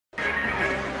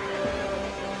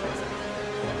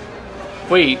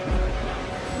Wait.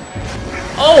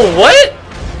 Oh, what?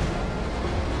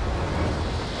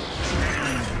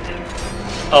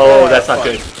 Oh, that's not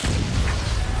good.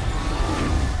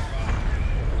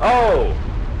 Oh!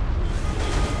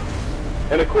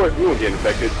 And of course, we won't get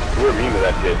infected. We're immune to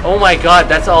that shit. Oh my god,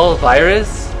 that's all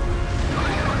virus?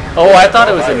 Oh, I thought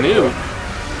it was a nuke.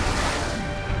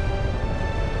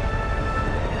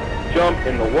 Jump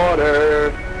in the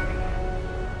water.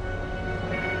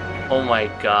 Oh my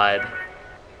god.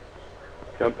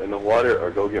 Jump in the water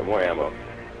or go get more ammo.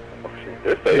 Oh shit,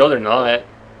 they're safe. No, they're not.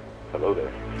 Hello there.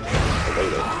 Hello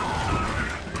there.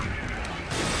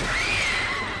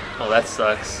 Oh, that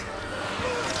sucks.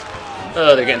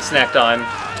 Oh, they're getting snacked on.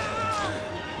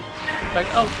 Like,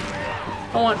 oh,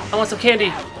 I want some candy.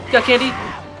 You got candy?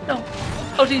 No.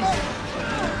 Oh, jeez.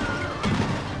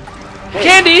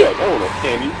 Candy! I don't want no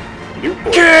candy.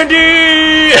 Newport.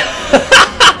 Candy!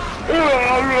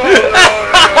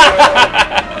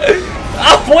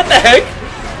 Oh, what the heck?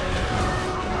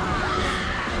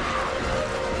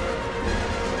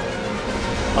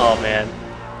 Oh, man.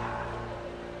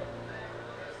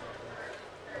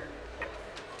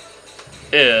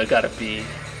 Ew, gotta be.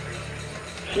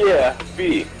 Yeah,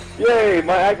 B. Yay,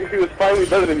 my accuracy was finally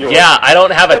better than yours. Yeah, I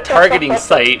don't have a targeting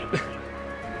sight.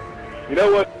 You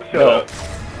know what? Shut up.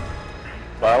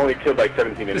 Well, I only killed like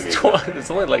 17 enemies.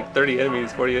 There's only like 30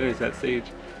 enemies, 40 enemies in that stage.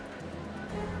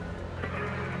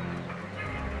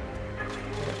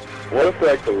 What if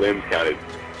like the limbs counted?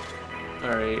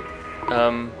 Alright,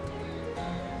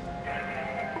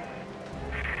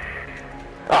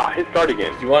 Ah, hit start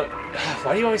again. you want...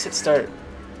 Why do you always hit start?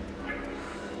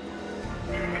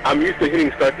 I'm used to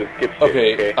hitting start to skip shit,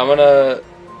 Okay, I'm gonna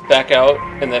back out,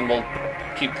 and then we'll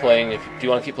keep playing. Do you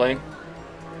want to keep playing?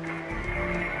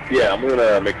 Yeah, I'm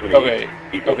gonna make some Okay,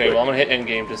 eat okay, well I'm gonna hit end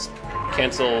game, just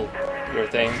cancel your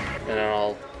thing, and then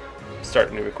I'll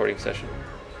start a new recording session.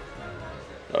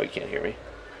 Oh, you can't hear me.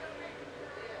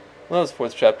 Well, that was the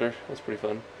 4th chapter. That was pretty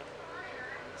fun.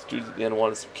 This dude at the end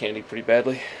wanted some candy pretty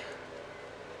badly.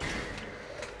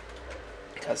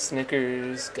 Got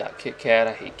Snickers, got Kit Kat.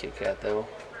 I hate Kit Kat though.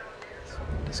 It's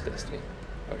fucking disgusting.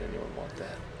 Why would anyone want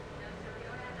that?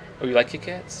 Oh, you like Kit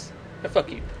Kats? Yeah, fuck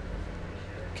you.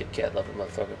 Kit Kat loving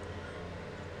motherfucker.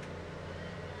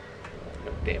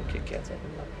 No damn Kit Kats.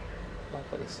 Not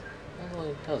for this.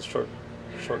 That was short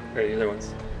compared to the other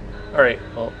ones. Alright,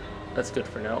 well, that's good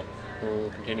for now. We'll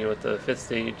continue with the 5th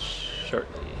stage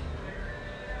shortly.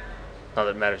 Not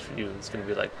that it matters for you, it's going to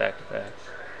be like back to back.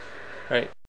 Alright.